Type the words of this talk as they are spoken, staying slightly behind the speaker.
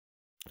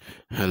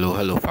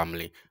Hello,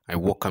 family. I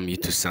welcome you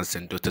to Sons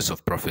and Daughters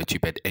of Prophet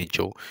Uebert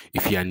Angel.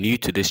 If you are new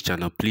to this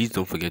channel, please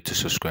don't forget to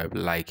subscribe,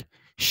 like,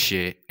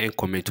 share, and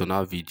comment on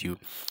our video.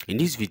 In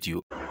this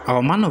video,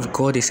 our man of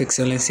God, His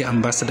Excellency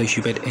Ambassador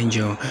Uebert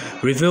Angel,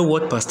 revealed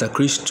what Pastor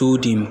Chris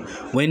told him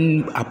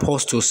when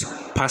apostles,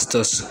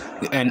 pastors,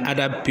 and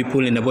other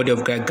people in the body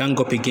of God gang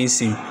up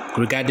against him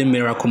regarding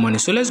miracle money.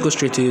 So let's go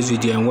straight to this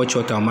video and watch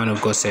what our man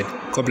of God said.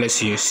 God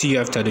bless you. See you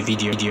after the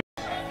video.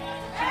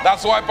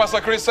 That's why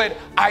Pastor Chris said,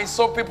 I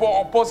saw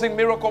people opposing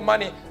miracle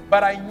money,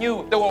 but I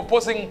knew they were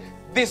opposing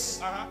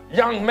this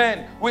young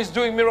man who is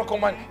doing miracle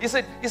money. He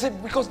said,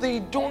 because they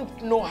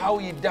don't know how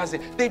he does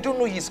it. They don't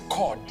know he's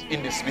called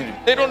in the spirit.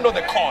 They don't know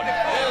the call.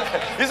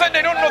 He said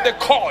they don't know the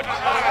call.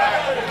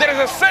 There is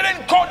a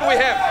certain code we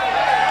have.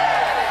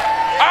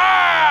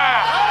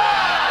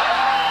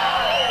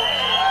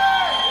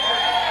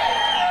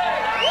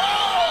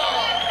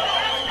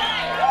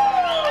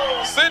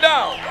 Sit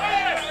down.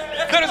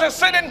 There is a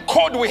certain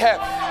code we have.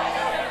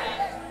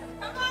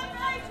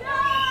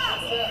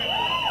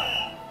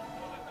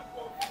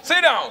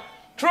 Sit down.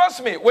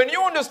 Trust me, when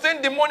you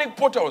understand demonic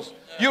portals,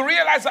 you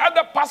realize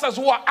other pastors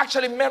who are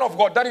actually men of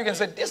God, that you can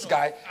say, this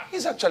guy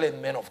is actually a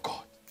man of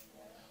God.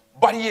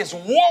 But he has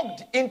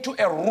walked into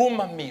a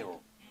rumor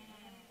mill,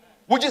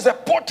 which is a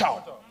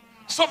portal.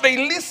 So they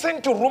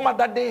listen to rumor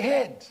that they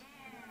heard.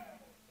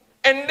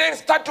 And then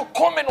start to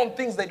comment on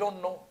things they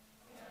don't know.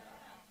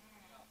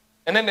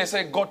 And then they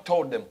say, God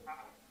told them.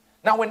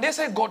 Now, when they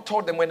say God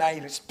told them, when I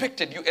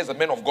respected you as a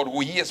man of God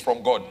who hears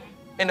from God,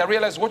 and I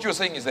realized what you're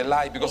saying is a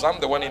lie because I'm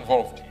the one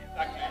involved.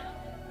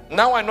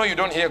 Now I know you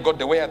don't hear God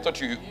the way I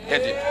thought you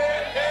heard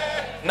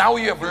it. Now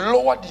you have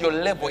lowered your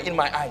level in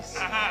my eyes.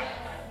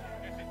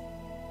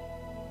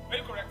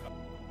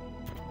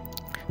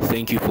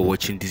 thank you for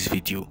watching this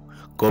video.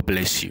 God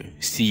bless you.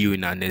 See you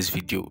in our next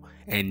video.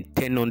 And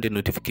turn on the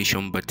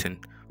notification button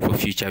for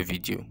future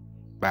video.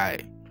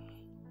 Bye.